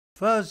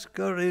1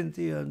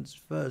 Corinthians,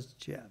 first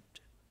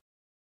chapter.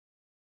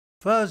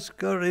 1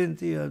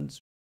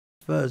 Corinthians,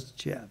 first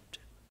chapter.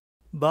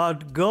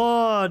 But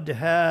God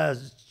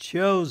has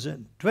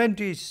chosen,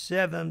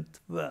 27th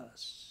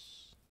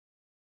verse.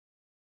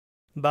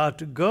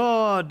 But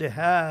God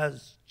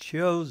has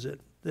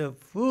chosen the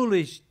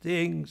foolish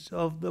things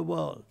of the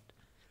world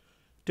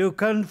to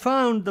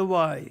confound the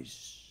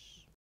wise.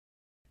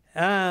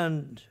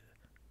 And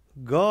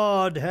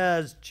God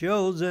has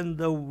chosen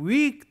the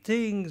weak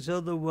things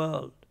of the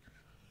world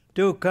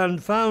to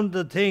confound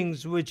the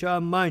things which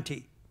are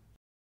mighty,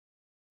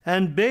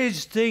 and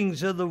base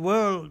things of the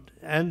world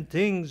and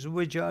things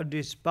which are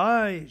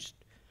despised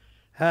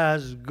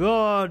has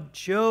God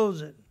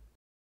chosen.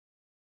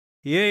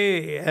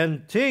 Yea,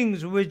 and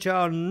things which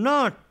are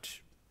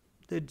not,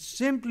 that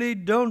simply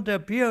don't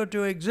appear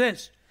to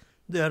exist.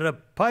 They're a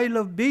pile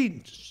of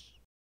beans,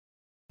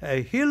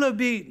 a hill of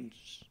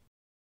beans.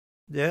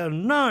 They're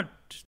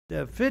not,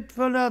 they're fit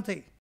for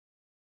nothing.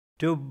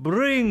 To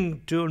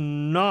bring to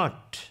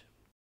naught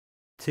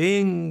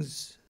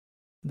things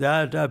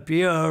that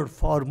appear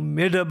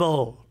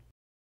formidable,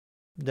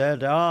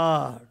 that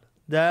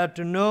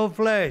no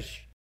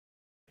flesh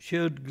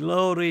should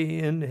glory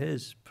in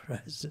his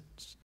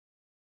presence.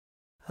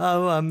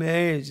 How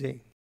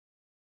amazing.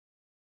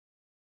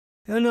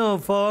 You know,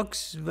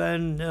 folks,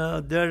 when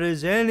there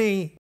is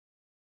any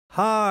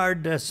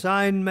hard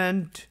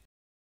assignment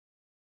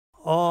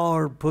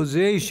or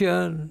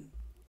position,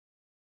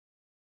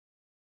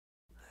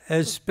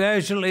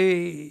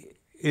 especially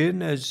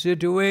in a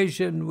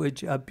situation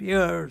which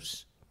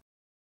appears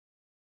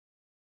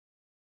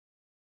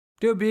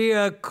to be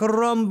a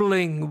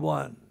crumbling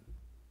one,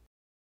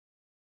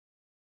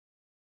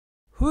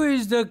 who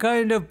is the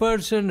kind of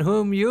person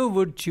whom you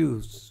would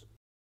choose?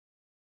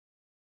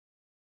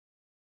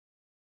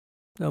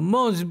 The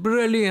most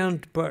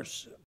brilliant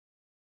person,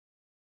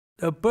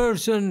 the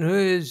person who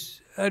is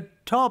a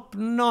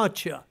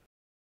top-notcher,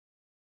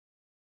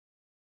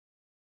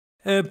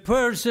 a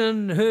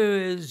person who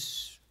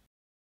is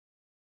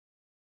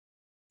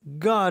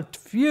got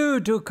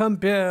few to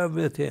compare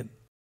with him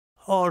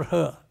or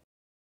her.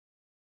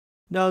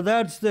 Now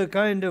that's the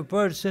kind of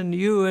person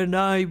you and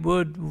I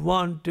would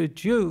want to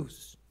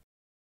choose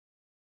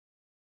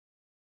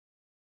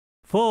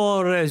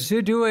for a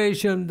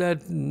situation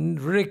that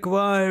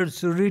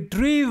requires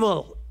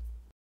retrieval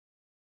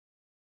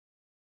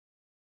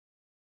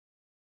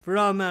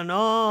from an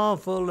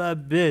awful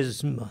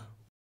abysm.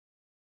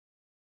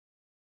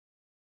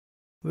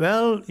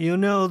 Well, you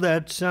know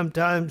that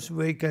sometimes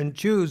we can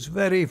choose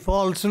very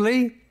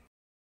falsely,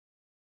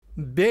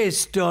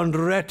 based on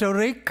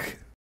rhetoric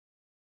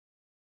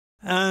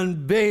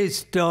and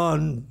based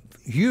on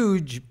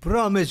huge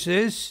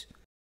promises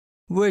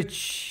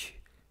which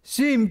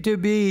seem to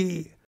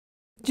be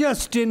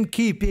just in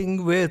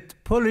keeping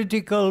with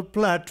political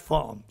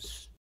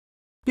platforms.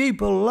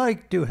 People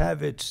like to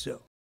have it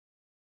so.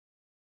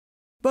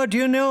 But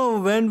you know,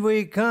 when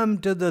we come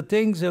to the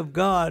things of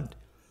God,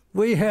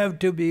 we have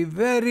to be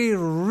very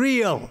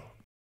real,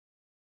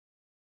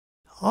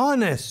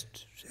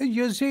 honest.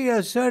 You see,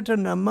 a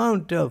certain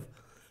amount of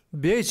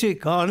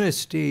basic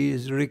honesty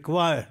is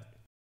required.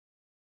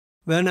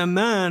 When a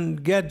man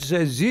gets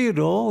a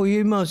 0,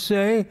 he must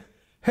say,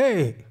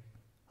 hey,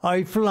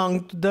 I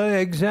flunked the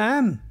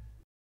exam.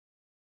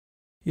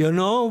 You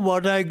know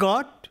what I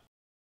got?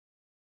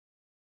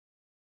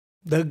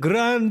 The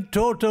grand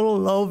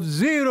total of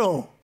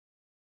 0.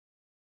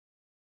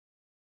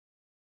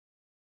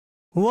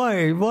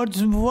 Why?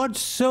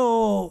 What's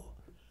so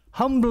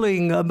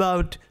humbling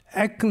about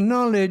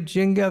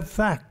acknowledging a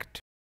fact?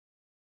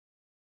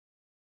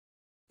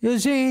 You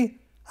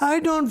see,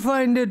 I don't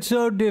find it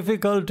so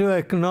difficult to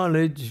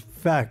acknowledge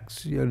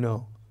facts, you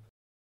know.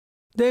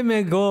 They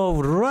may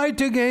go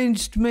right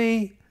against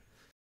me.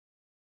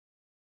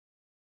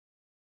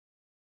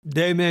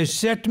 They may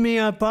set me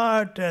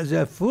apart as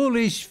a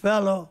foolish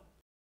fellow.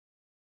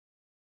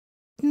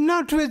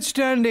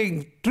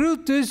 Notwithstanding,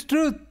 truth is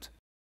truth.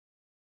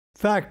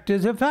 Fact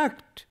is a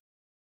fact.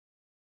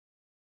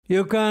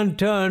 You can't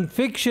turn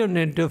fiction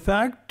into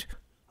fact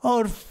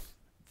or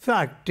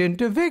fact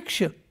into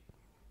fiction.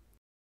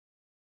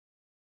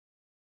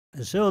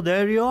 So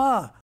there you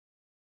are.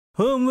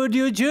 Whom would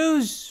you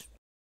choose?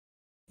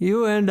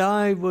 You and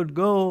I would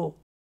go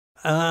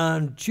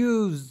and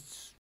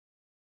choose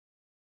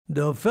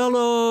the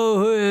fellow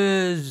who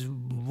is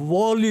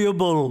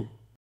voluble,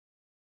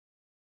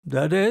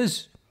 that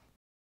is,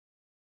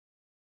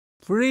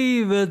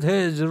 free with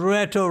his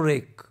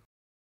rhetoric,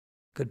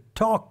 could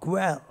talk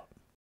well.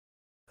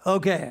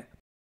 Okay,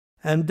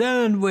 and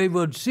then we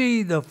would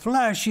see the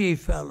flashy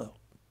fellow.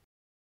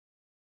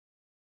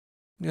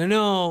 You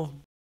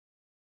know,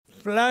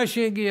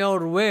 flashing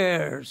your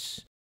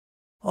wares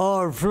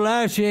or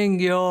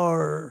flashing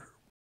your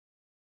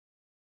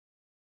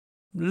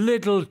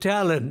little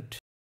talent.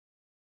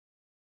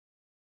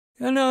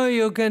 You know,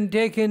 you can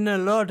take in a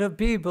lot of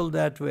people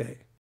that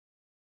way.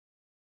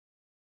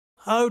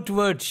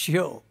 Outward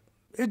show.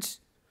 It's,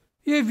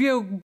 if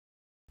you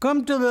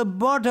come to the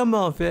bottom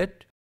of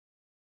it,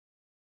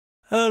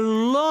 a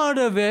lot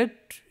of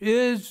it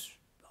is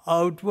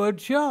outward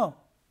show.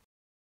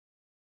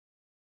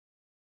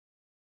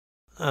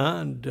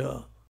 And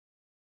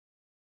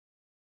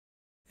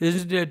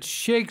isn't it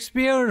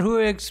Shakespeare who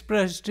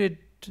expressed it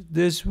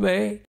this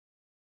way?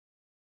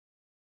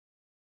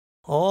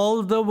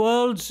 All the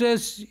world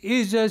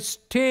is a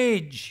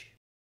stage,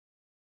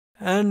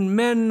 and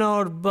men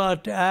are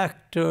but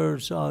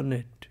actors on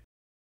it.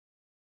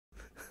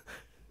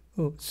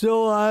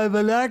 So I'm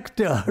an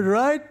actor,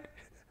 right?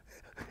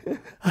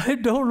 I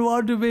don't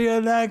want to be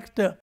an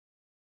actor.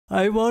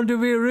 I want to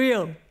be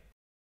real.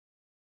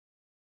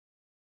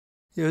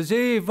 You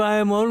see, if I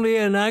am only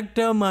an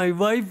actor, my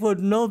wife would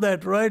know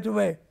that right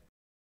away.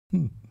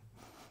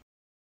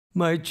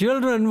 My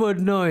children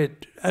would know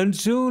it, and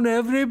soon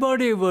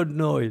everybody would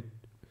know it.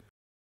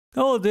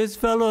 Oh, this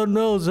fellow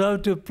knows how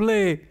to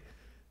play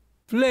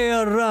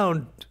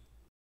around.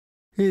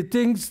 He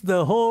thinks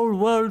the whole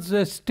world's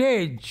a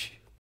stage.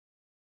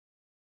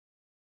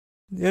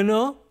 You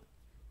know?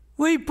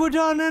 We put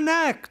on an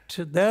act.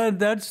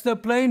 That's the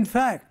plain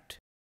fact.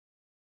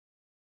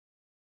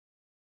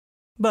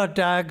 But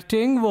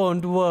acting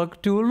won't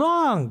work too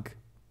long.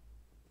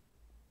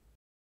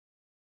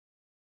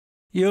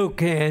 You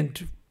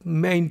can't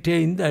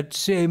maintain that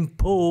same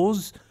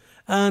pose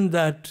and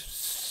that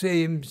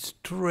same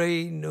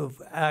strain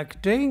of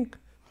acting.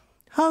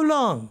 How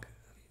long?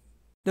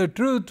 The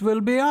truth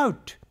will be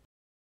out.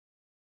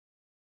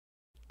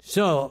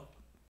 So,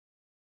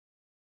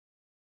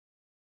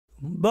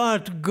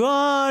 but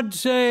God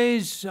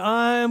says,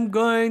 I'm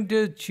going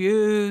to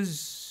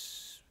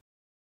choose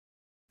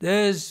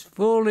this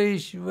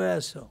foolish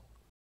vessel.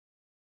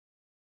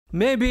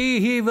 Maybe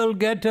he will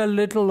get a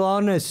little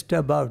honest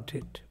about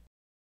it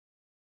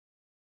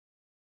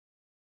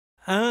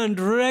and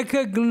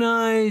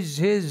recognize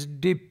his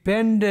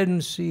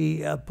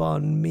dependency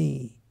upon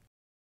me.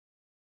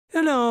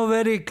 You know,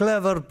 very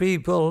clever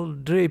people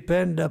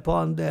depend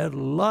upon their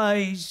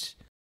lies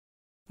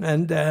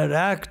and their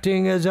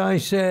acting, as I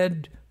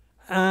said,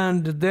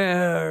 and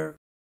their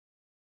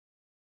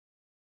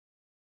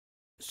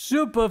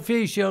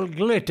superficial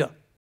glitter.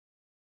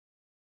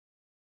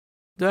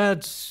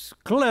 That's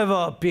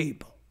clever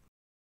people.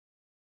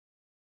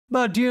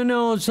 But you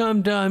know,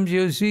 sometimes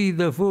you see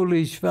the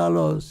foolish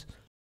fellows,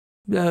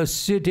 they're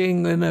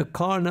sitting in a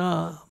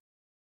corner,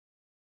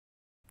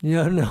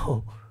 you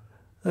know,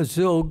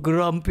 so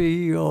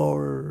grumpy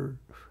or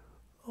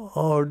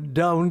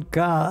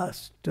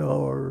downcast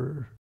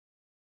or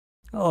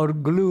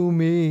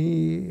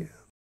gloomy,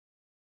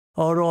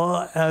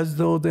 or as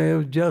though they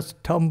have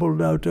just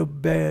tumbled out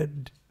of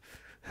bed.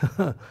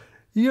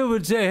 You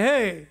would say,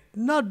 hey,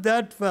 not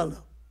that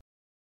fellow.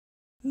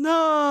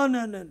 No.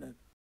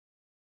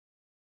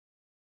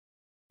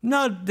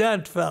 Not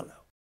that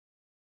fellow.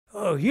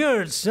 Oh,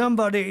 here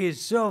somebody is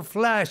so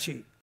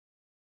flashy.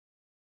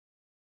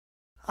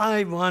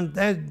 I want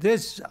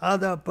this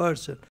other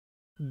person.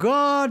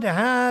 God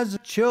has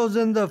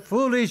chosen the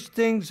foolish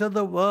things of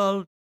the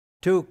world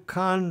to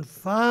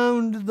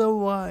confound the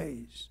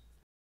wise.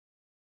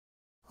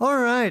 All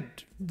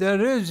right,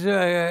 there is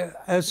an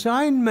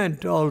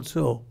assignment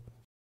also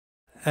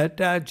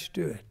attached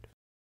to it.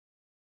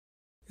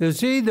 You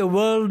see, the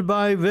world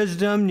by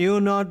wisdom knew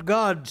not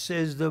God,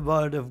 says the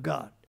Word of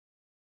God.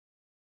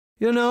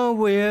 You know,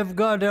 we have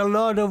got a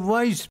lot of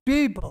wise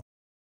people.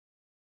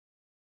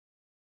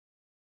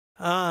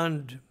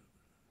 And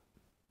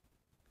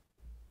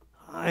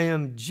I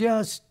am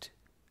just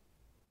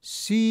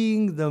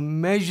seeing the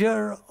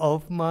measure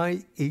of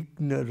my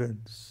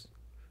ignorance.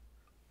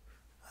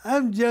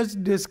 I'm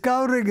just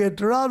discovering it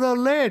rather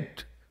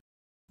late,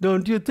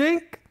 don't you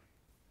think?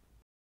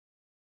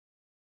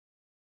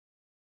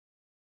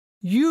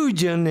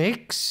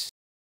 Eugenics,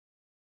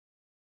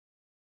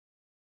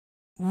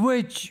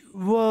 which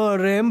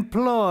were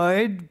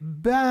employed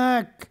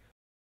back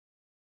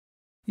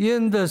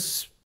in the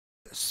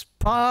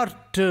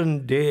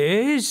Spartan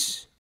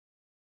days,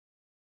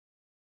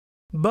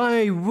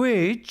 by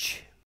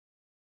which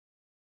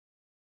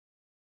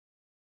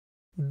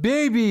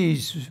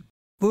babies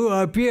who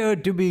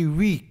appeared to be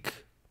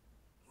weak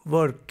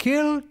were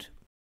killed,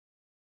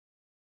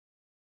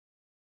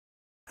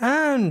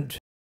 and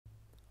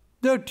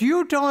the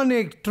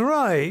Teutonic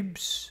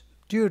tribes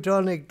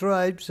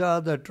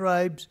are the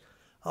tribes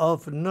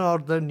of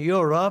Northern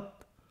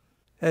Europe,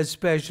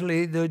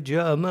 especially the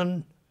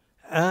German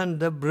and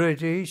the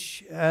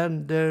British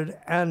and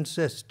their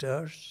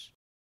ancestors.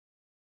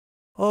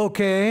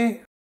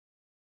 Okay.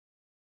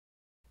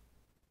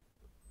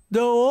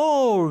 The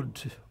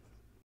old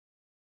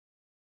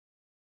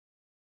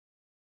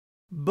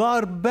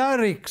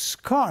barbaric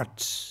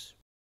Scots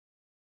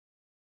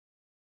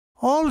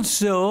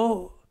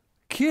also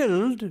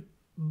killed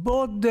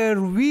both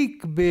their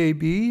weak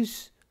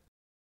babies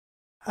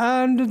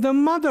and the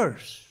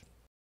mothers.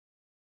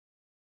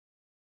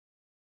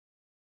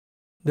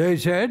 They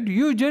said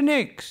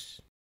eugenics.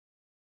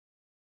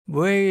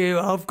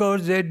 Of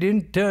course, they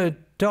didn't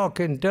talk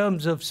in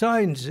terms of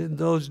science in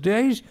those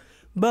days,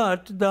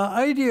 but the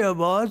idea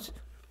was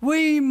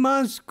We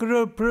must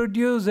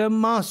produce a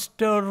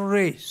master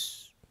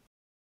race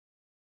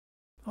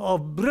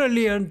of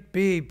brilliant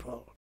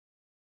people,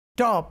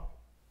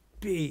 top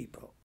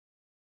people.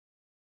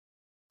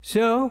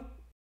 So,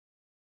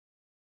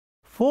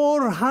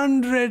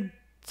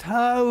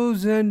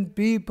 400,000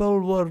 people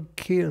were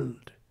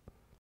killed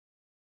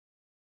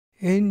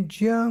in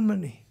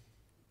Germany.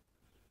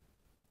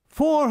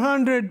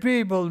 400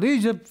 people.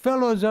 These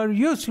fellows are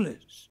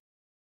useless.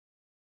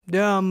 They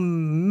are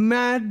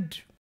mad.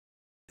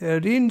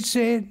 They're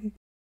insane.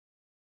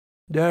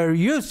 They're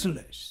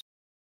useless.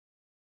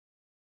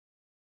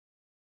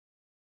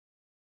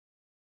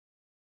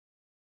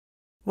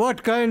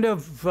 What kind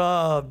of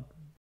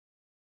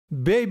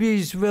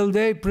babies will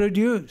they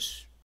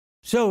produce?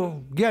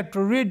 So get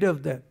rid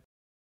of them.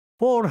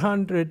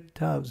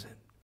 400,000.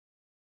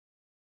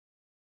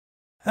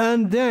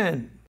 And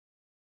then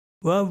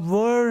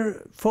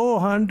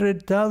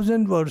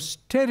 400,000 were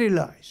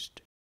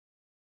sterilized.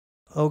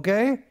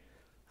 Okay?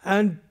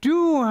 And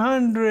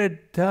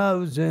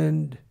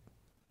 200,000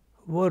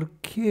 were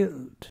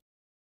killed.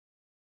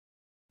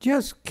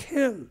 Just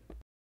killed.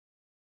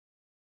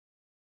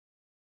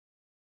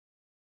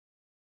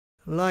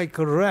 Like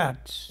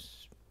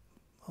rats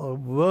or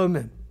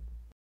vermin.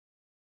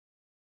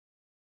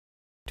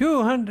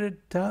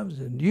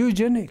 200,000.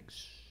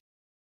 Eugenics.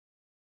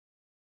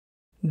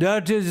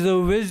 That is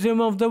the wisdom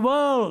of the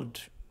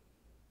world.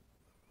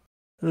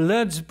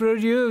 Let's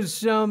produce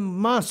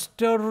some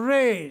master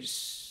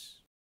race.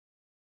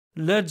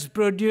 Let's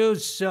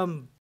produce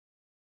some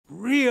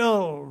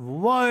real,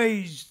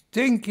 wise,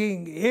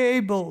 thinking,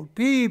 able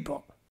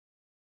people.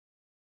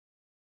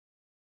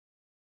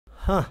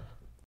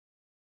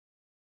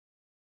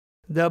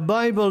 The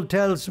Bible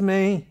tells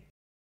me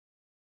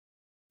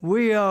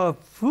we are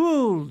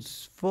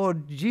fools for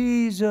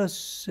Jesus'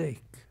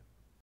 sake.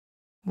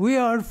 We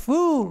are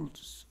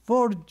fools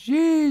for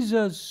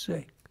Jesus'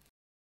 sake.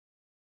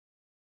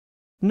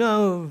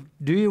 Now,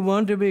 do you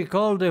want to be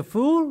called a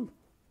fool?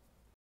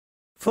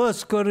 1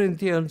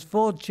 Corinthians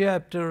 4th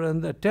chapter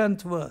and the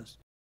 10th verse.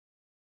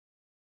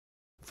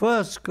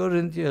 1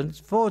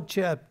 Corinthians 4th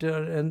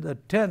chapter and the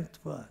 10th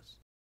verse.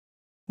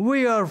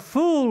 We are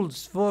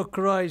fools for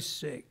Christ's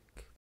sake,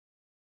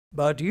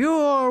 but you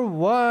are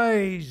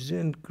wise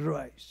in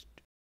Christ.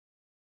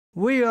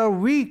 We are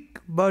weak,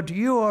 but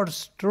you are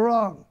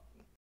strong.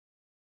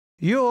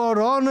 You are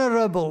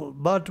honorable,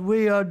 but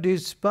we are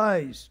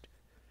despised.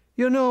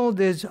 You know,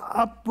 this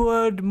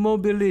upward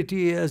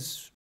mobility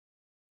as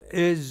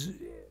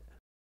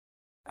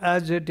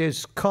it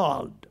is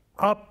called,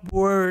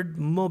 upward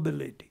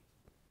mobility.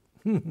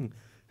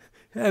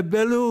 A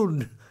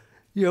balloon,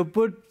 you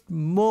put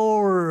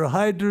more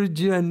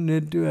hydrogen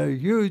into a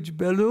huge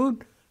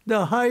balloon,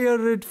 the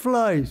higher it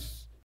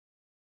flies.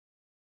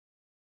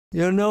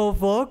 You know,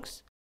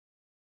 folks,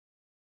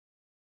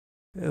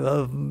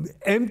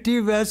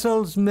 empty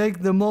vessels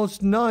make the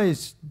most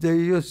noise, they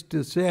used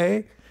to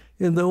say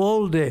in the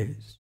old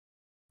days.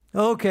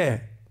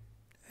 Okay,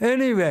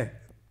 anyway.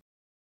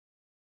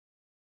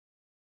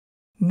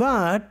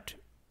 But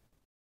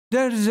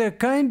there is a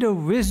kind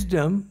of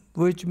wisdom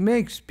which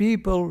makes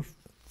people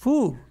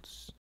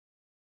fools.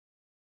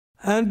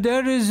 And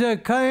there is a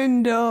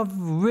kind of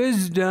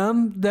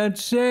wisdom that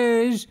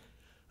says,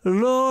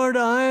 Lord,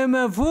 I am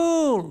a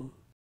fool.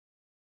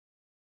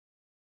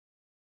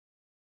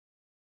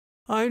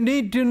 I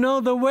need to know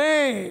the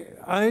way.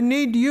 I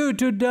need you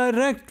to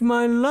direct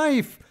my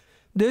life.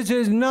 This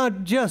is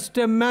not just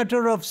a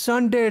matter of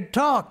Sunday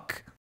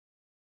talk.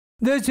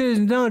 This is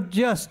not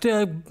just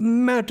a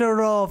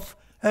matter of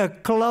a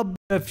club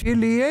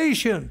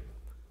affiliation.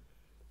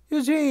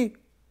 You see,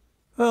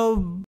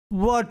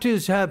 what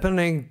is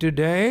happening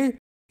today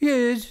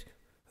is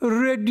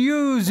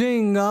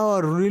reducing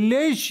our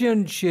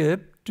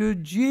relationship to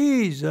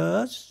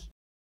Jesus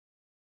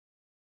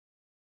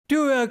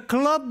to a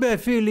club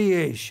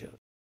affiliation.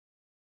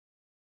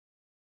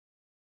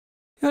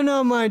 You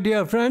know, my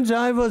dear friends,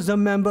 I was a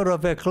member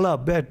of a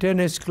club, a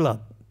tennis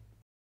club.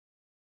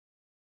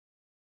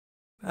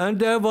 And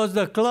there was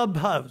the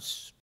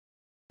clubhouse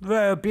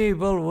where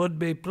people would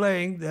be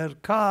playing their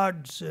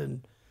cards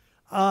and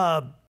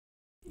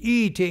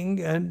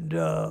eating and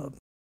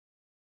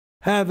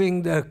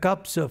having their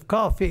cups of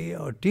coffee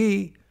or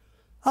tea.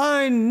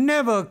 I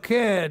never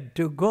cared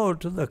to go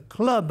to the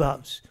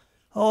clubhouse,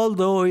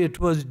 although it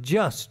was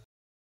just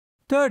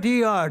 30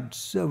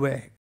 yards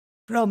away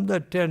from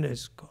the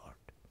tennis court.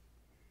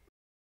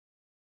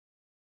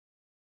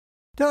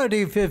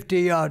 30,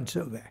 50 yards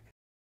away.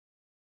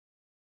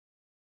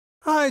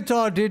 I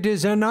thought it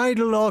is an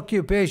idle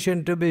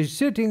occupation to be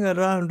sitting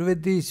around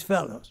with these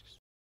fellows.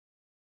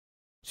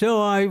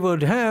 So I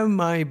would have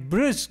my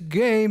brisk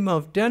game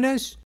of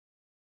tennis,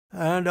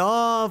 and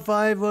off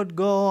I would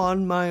go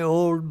on my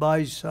old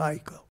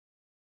bicycle.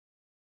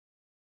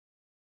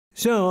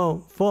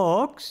 So,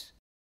 folks,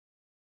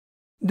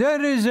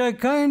 there is a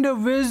kind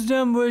of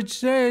wisdom which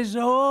says,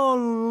 oh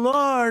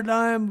Lord,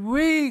 I am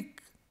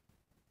weak,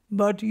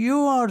 but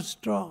you are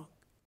strong.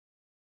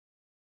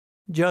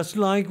 Just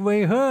like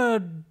we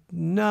heard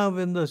now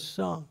in the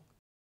song.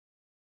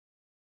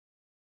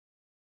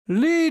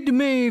 Lead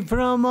me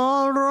from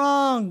all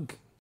wrong.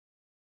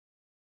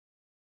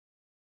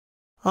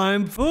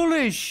 I'm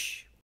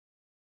foolish.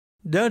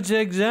 That's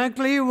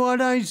exactly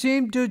what I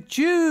seem to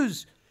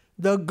choose.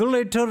 The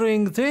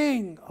glittering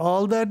thing.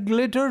 All that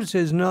glitters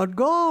is not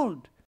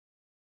gold.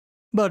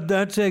 But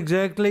that's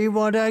exactly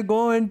what I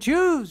go and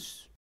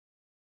choose.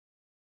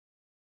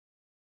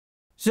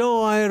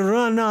 So I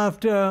run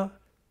after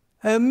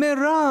a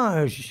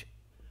mirage.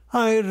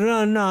 I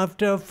run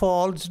after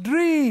false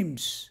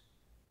dreams.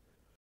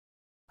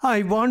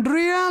 I want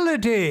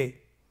reality,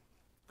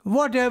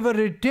 whatever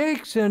it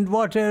takes and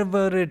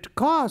whatever it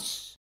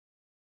costs.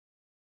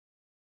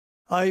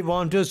 I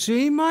want to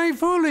see my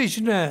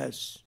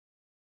foolishness.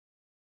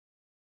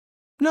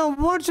 Now,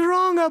 what's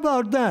wrong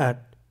about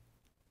that?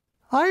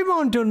 I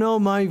want to know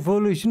my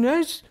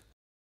foolishness,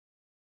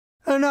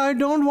 and I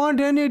don't want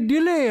any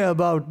delay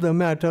about the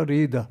matter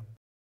either.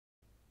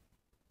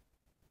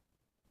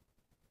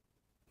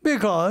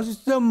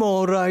 Because the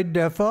more I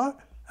defer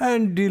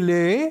and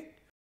delay,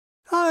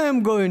 I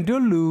am going to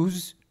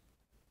lose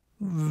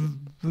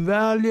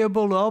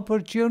valuable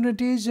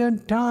opportunities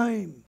and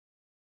time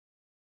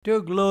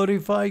to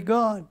glorify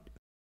God.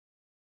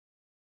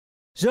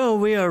 So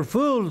we are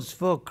fools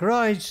for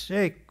Christ's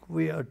sake,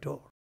 we are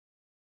told.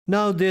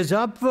 Now this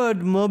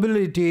upward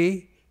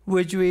mobility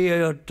which we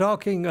are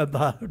talking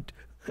about,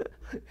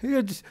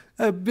 it's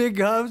a big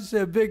house,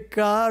 a big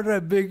car, a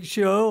big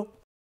show,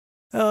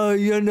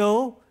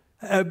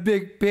 a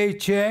big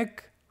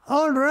paycheck.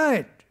 All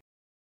right.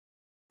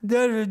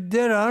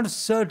 There are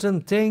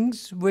certain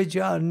things which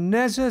are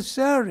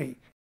necessary.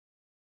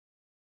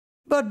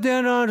 But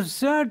there are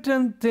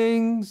certain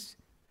things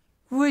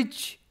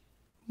which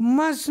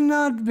must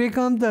not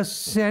become the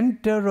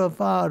center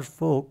of our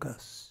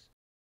focus.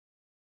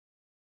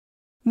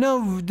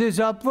 Now, this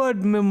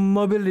upward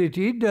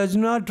mobility does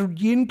not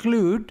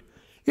include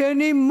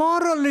any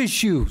moral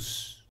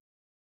issues.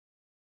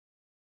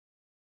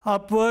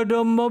 Upward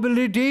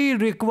mobility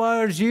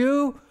requires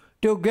you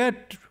to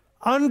get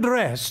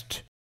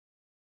undressed.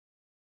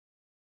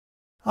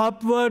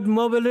 Upward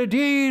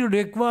mobility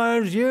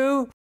requires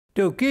you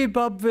to keep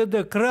up with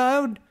the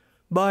crowd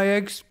by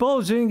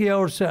exposing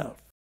yourself.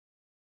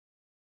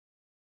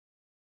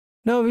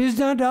 Now, is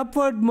that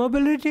upward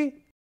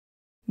mobility?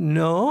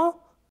 No.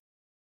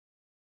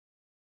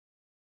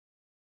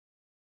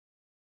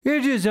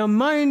 It is a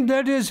mind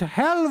that is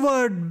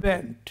hellward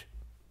bent.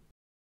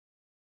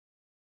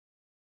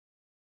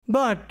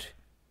 But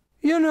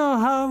you know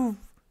how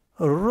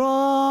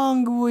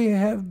wrong we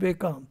have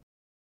become.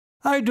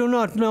 I do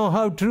not know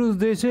how true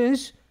this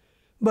is,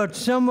 but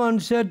someone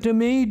said to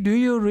me, do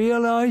you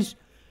realize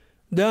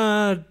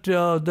that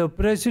the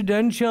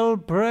presidential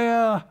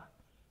prayer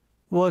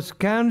was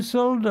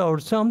cancelled or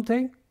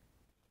something?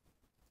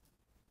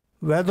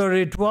 Whether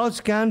it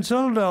was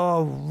cancelled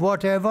or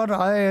whatever,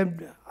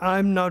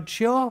 I'm not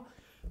sure,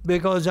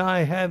 because I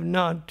have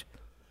not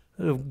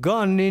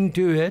gone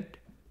into it.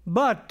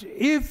 But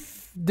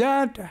if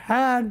that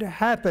had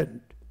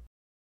happened,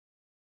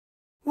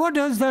 what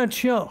does that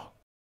show?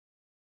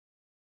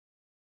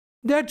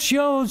 That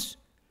shows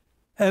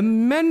a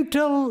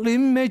mental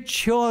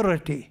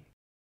immaturity.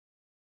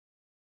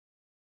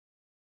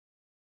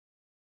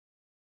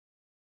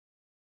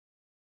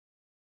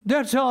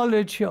 That's all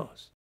it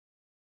shows.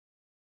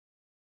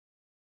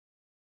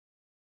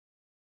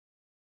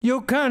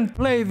 You can't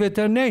play with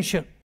a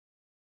nation.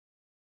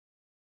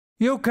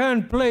 You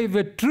can't play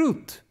with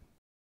truth.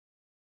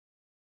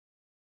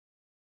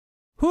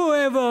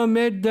 Whoever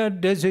made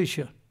that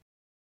decision?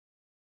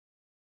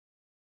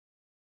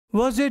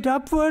 Was it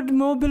upward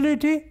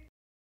mobility?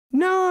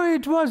 No,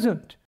 it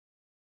wasn't.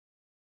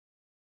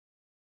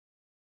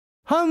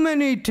 How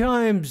many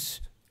times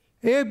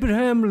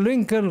Abraham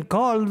Lincoln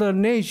called the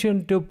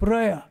nation to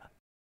prayer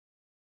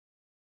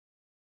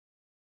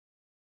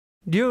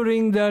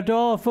during that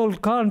awful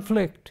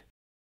conflict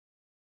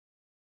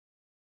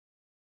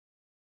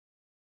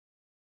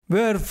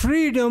where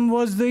freedom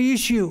was the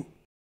issue.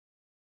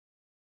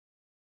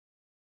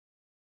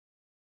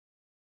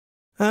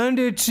 And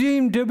it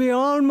seemed to be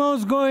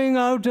almost going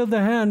out of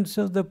the hands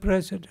of the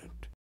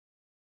president.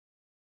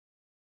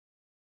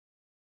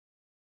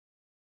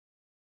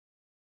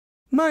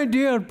 My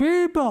dear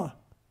people,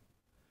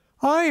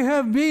 I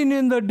have been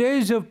in the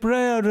days of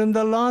prayer in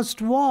the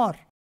last war,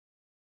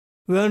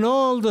 when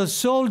all the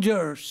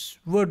soldiers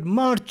would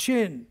march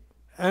in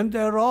and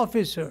their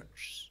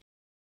officers,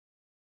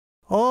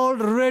 all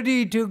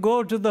ready to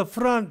go to the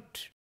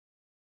front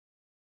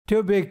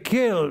to be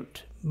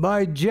killed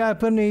by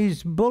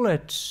Japanese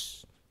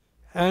bullets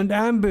and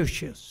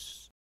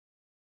ambushes.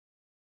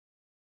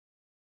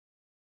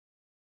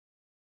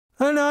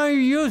 And I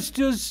used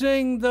to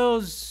sing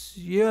those,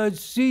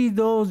 see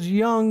those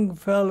young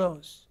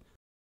fellows,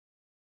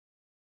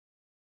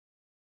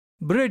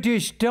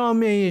 British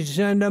Tommies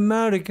and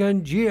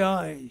American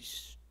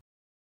GIs,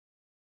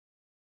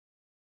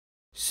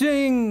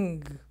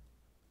 sing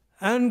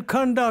and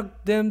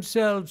conduct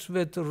themselves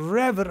with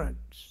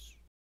reverence.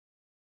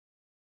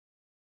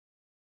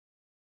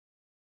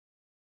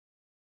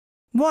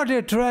 What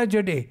a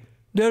tragedy.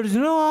 There is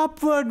no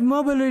upward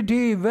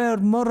mobility where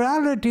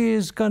morality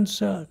is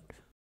concerned.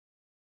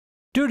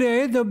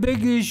 Today, the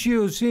big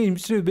issue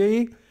seems to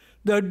be,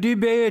 the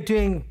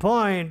debating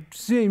point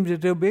seems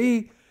to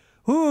be,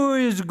 who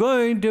is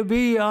going to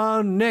be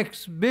our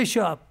next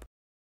bishop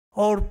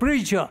or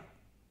preacher?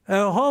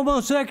 A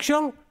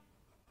homosexual?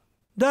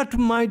 That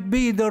might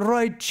be the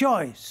right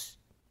choice.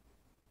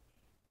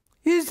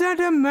 Is that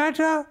a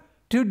matter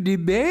to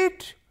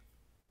debate?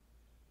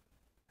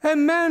 A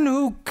man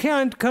who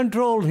can't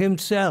control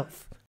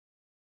himself,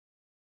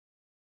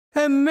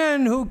 a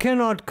man who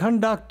cannot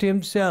conduct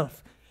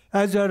himself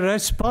as a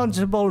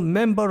responsible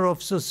member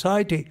of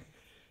society,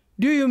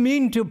 do you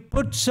mean to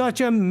put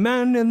such a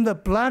man in the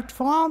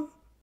platform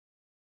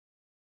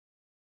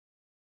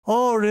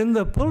or in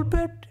the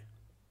pulpit?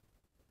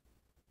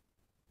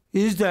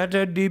 Is that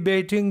a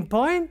debating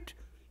point?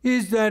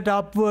 Is that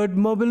upward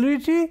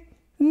mobility?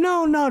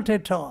 No, not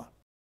at all.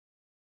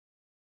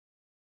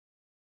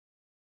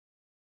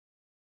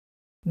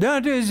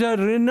 That is a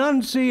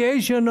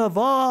renunciation of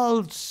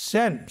all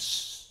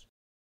sense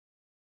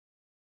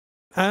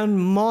and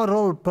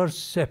moral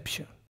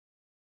perception.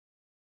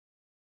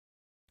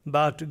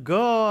 But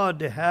God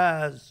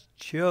has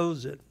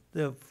chosen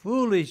the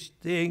foolish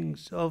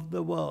things of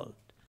the world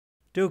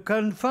to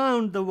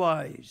confound the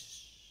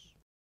wise.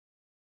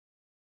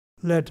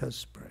 Let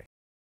us pray.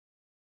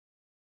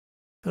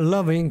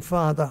 Loving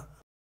Father,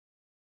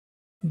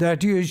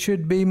 that you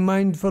should be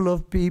mindful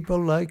of people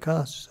like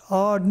us,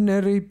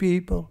 ordinary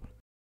people.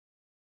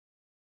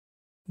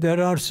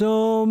 There are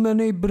so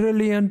many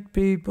brilliant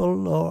people,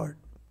 Lord.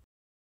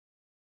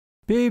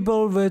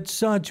 People with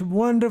such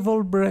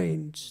wonderful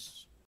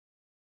brains.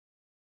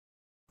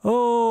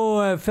 Oh,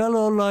 a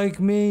fellow like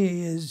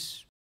me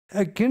is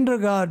a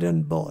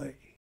kindergarten boy.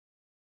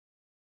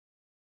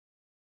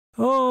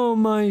 Oh,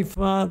 my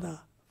Father,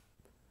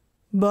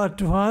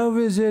 but how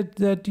is it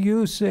that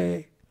you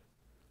say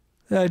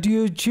that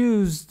you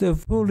choose the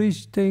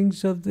foolish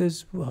things of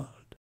this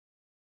world,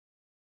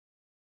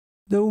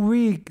 the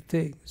weak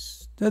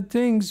things, the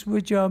things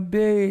which are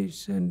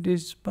base and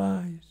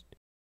despised?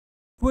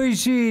 We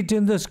see it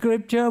in the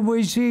scripture,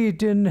 we see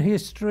it in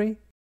history,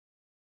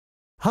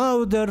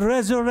 how the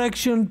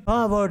resurrection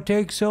power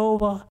takes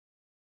over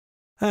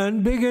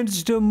and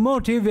begins to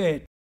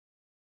motivate,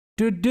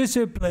 to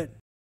discipline,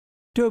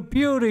 to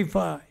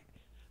purify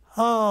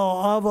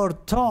our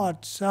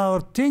thoughts, our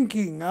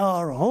thinking,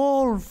 our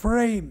whole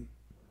frame,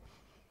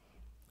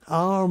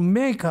 our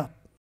makeup,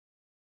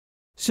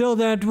 so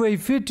that we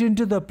fit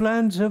into the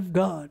plans of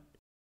God.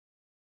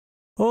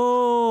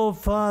 Oh,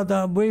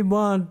 Father, we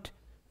want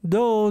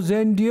those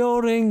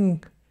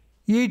enduring,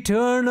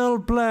 eternal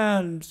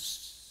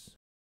plans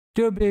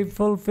to be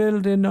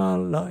fulfilled in our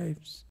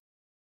lives.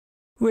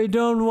 We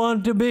don't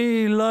want to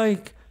be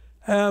like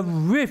a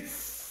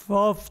whiff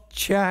of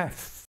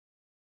chaff.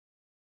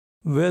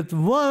 With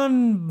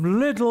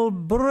one little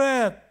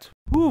breath,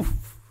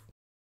 poof,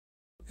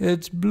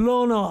 it's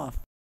blown off.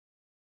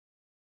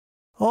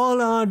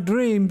 All our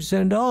dreams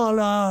and all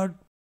our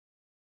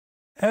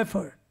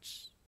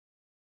efforts.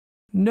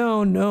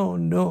 No, no,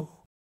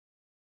 no.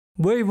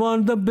 We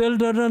want the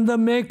builder and the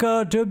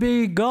maker to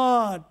be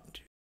God,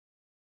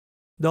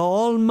 the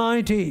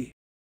Almighty,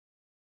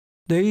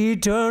 the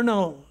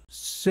eternal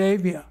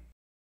Savior.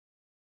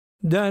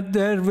 That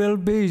there will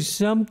be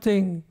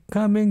something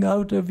coming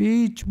out of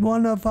each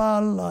one of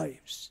our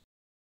lives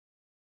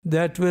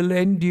that will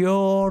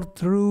endure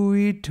through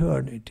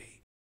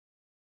eternity.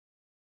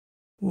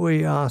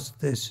 We ask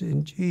this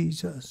in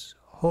Jesus'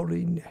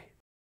 holy name.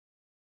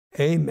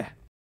 Amen.